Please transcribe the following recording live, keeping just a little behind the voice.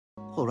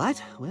All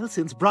right, well,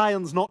 since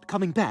Brian's not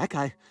coming back,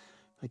 I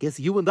guess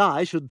you and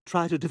I should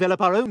try to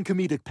develop our own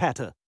comedic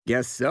patter.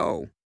 Guess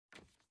so.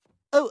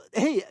 Oh,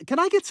 hey, can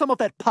I get some of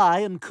that pie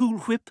and Cool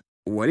Whip?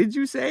 What did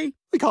you say?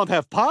 We can't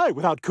have pie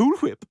without Cool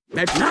Whip.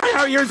 That's not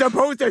how you're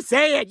supposed to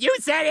say it! You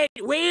said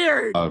it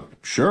weird!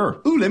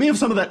 Sure. Ooh, let me have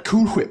some of that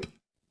Cool Whip.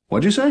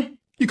 What'd you say?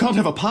 You can't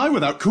have a pie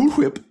without Cool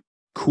Whip.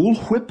 Cool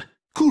Whip?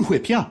 Cool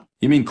Whip, yeah.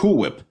 You mean Cool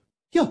Whip?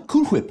 Yeah,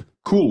 Cool Whip.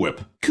 Cool Whip.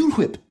 Cool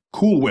Whip.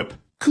 Cool Whip.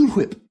 Cool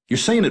Whip. You're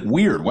saying it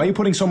weird. Why are you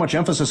putting so much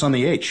emphasis on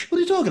the H? What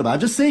are you talking about? I'm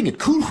just saying it.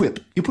 Cool Whip.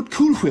 You put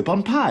Cool Whip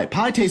on pie.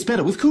 Pie tastes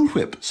better with Cool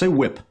Whip. Say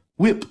whip.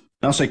 Whip.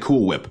 Now say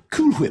Cool Whip.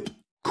 Cool Whip.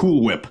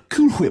 Cool Whip.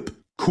 Cool Whip.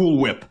 Cool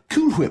Whip.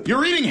 Cool Whip.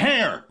 You're eating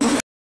hair!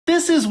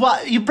 This is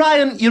why,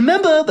 Brian, you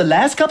remember the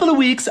last couple of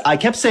weeks I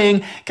kept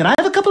saying, can I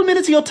have a couple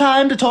minutes of your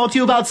time to talk to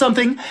you about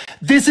something?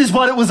 This is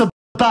what it was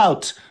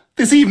about.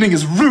 This evening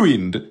is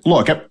ruined.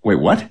 Look, wait,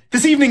 what?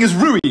 This evening is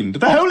ruined.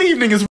 The whole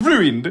evening is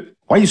ruined.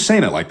 Why are you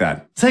saying it like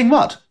that? Saying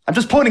what? I'm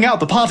just pointing out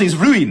the party's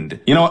ruined.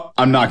 You know what?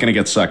 I'm not gonna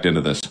get sucked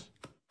into this.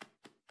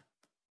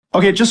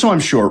 Okay, just so I'm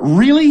sure,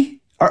 really?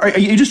 Are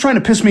you just trying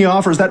to piss me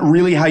off, or is that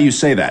really how you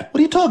say that? What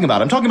are you talking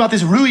about? I'm talking about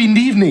this ruined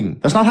evening.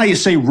 That's not how you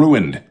say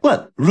ruined.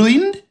 What?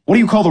 Ruined? What do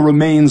you call the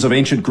remains of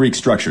ancient Greek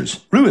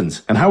structures?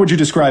 Ruins. And how would you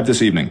describe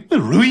this evening? Well,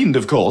 ruined,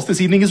 of course.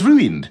 This evening is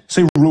ruined.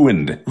 Say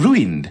ruined.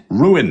 Ruined.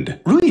 Ruined.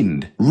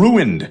 Ruined.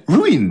 Ruined.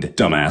 Ruined.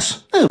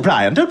 Dumbass. Oh,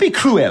 Brian, don't be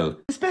cruel.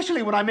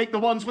 Especially when I make the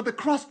ones with the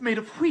crust made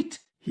of wheat.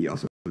 He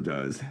also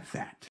does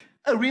that.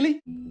 Oh,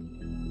 really?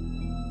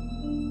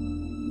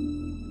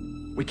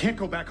 We can't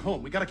go back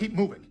home. We gotta keep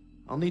moving.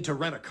 I'll need to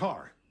rent a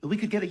car. We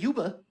could get a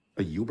Uber.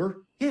 A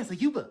Uber? Yes, a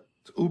Uber.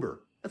 It's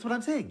Uber. That's what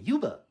I'm saying.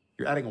 Uber.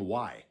 You're adding a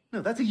Y.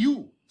 No, that's a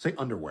U. Say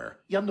underwear.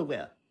 The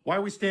underwear. Why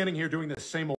are we standing here doing the same old